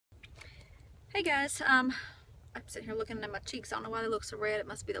Hey guys, I'm sitting here looking at my cheeks. I don't know why they look so red. It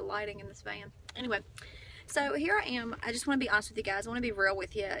must be the lighting in this van. Anyway, so here I am. I just want to be honest with you guys. I want to be real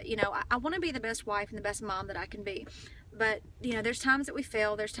with you. I want to be the best wife and the best mom that I can be. But, there's times that we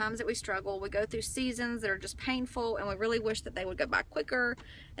fail. There's times that we struggle. We go through seasons that are just painful and we really wish that they would go by quicker.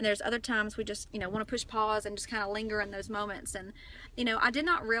 And there's other times we just, want to push pause and just kind of linger in those moments. And, I did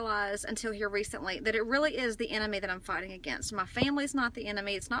not realize until here recently that it really is the enemy that I'm fighting against. My family's not the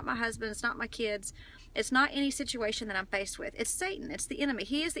enemy. It's not my husband. It's not my kids. It's not any situation that I'm faced with. It's Satan. It's the enemy.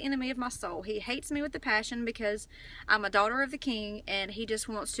 He is the enemy of my soul. He hates me with the passion because I'm a daughter of the king and he just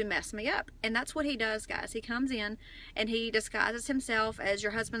wants to mess me up. And that's what he does, guys. He comes in and he disguises himself as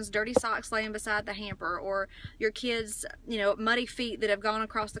your husband's dirty socks laying beside the hamper, or your kids' muddy feet that have gone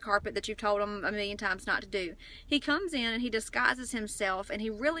across the carpet that you've told them a million times not to do. He comes in and he disguises himself and he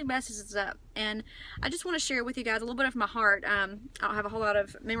really messes us up. And I just want to share with you guys a little bit of my heart. I don't have a whole lot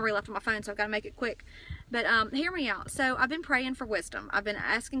of memory left on my phone, so I've got to make it quick. But hear me out. So I've been praying for wisdom. I've been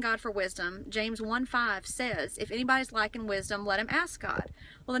asking God for wisdom. James 1:5 says, if anybody's lacking wisdom, let him ask God.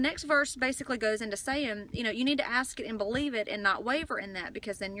 Well, the next verse basically goes into saying, you need to ask it and believe it and not waver in that,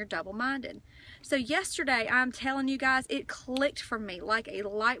 because then you're double-minded. So yesterday, I'm telling you guys, it clicked for me like a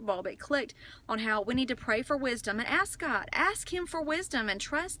light bulb. It clicked on how we need to pray for wisdom and ask God. Ask him for wisdom and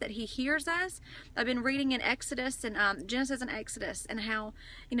trust that he hears us. I've been reading in Exodus and Genesis and Exodus, and how,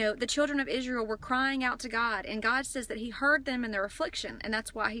 the children of Israel were crying out to God, and God says that he heard them in their affliction, and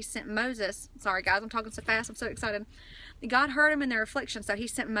that's why he sent Moses. Sorry guys, I'm talking so fast, I'm so excited. God heard them in their affliction, so he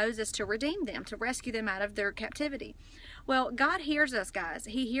sent Moses to redeem them, to rescue them out of their captivity. Well, God hears us, guys.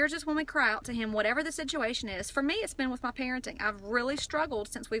 He hears us when we cry out to him, whatever the situation is. For me, it's been with my parenting. I've really struggled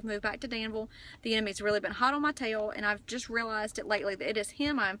since we've moved back to Danville. The enemy's really been hot on my tail, and I've just realized it lately that it is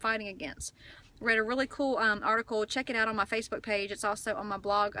him I'm fighting against. Read a really cool article. Check it out on my Facebook page. It's also on my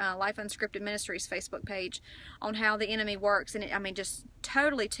blog, Life Unscripted Ministries Facebook page, on how the enemy works. And just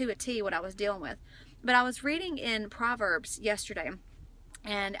totally to a T what I was dealing with. But I was reading in Proverbs yesterday,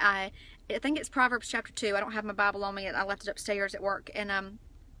 and I think it's Proverbs chapter 2. I don't have my Bible on me. I left it upstairs at work. And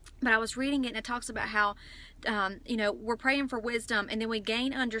but I was reading it, and it talks about how, we're praying for wisdom, and then we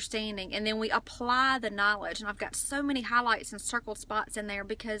gain understanding, and then we apply the knowledge. And I've got so many highlights and circled spots in there,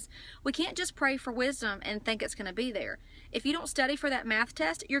 because we can't just pray for wisdom and think it's going to be there. If you don't study for that math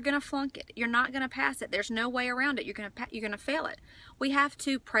test, you're going to flunk it. You're not going to pass it. There's no way around it. You're going to fail it. We have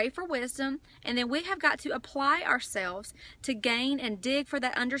to pray for wisdom, and then we have got to apply ourselves to gain and dig for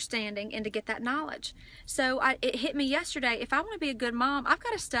that understanding and to get that knowledge. So it hit me yesterday. If I want to be a good mom, I've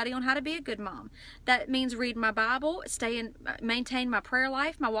got to study on how to be a good mom. That means reading my Bible, maintain my prayer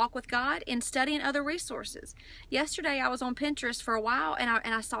life, my walk with God, and studying other resources. Yesterday I was on Pinterest for a while, and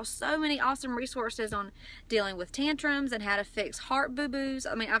I saw so many awesome resources on dealing with tantrums and how to fix heart boo-boos.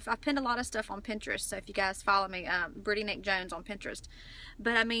 I've pinned a lot of stuff on Pinterest, so if you guys follow me, Brittany Nick Jones on Pinterest.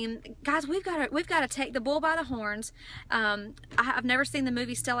 But guys, we've got to take the bull by the horns. I've never seen the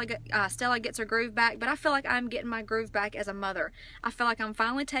movie Stella Gets Her Groove Back, but I feel like I'm getting my groove back as a mother. I feel like I'm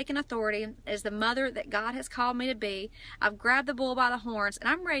finally taking authority as the mother that God has called me to be. I've grabbed the bull by the horns, and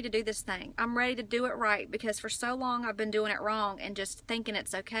I'm ready to do this thing. I'm ready to do it right, because for so long I've been doing it wrong and just thinking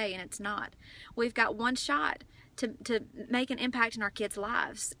it's okay, and it's not. We've got one shot to make an impact in our kids'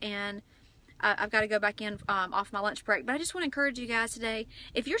 lives, and I've got to go back in off my lunch break. But I just want to encourage you guys today,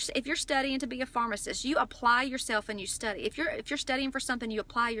 if you're studying to be a pharmacist, you apply yourself and you study. If you're studying for something, you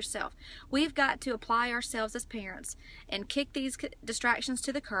apply yourself. We've got to apply ourselves as parents and kick these distractions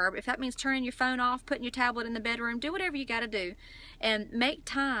to the curb. If that means turning your phone off, putting your tablet in the bedroom, do whatever you got to do, and make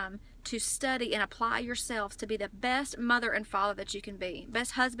time to study and apply yourselves to be the best mother and father that you can be,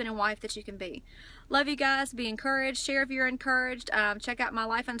 best husband and wife that you can be. Love you guys. Be encouraged. Share if you're encouraged. Check out my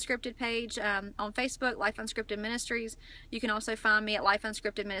Life Unscripted page on Facebook, Life Unscripted Ministries. You can also find me at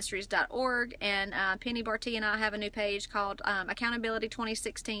lifeunscriptedministries.org, and Penny Barty and I have a new page called Accountability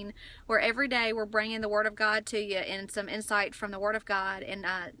 2016, where every day we're bringing the Word of God to you and some insight from the Word of God, and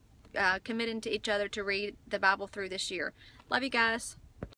committing to each other to read the Bible through this year. Love you guys.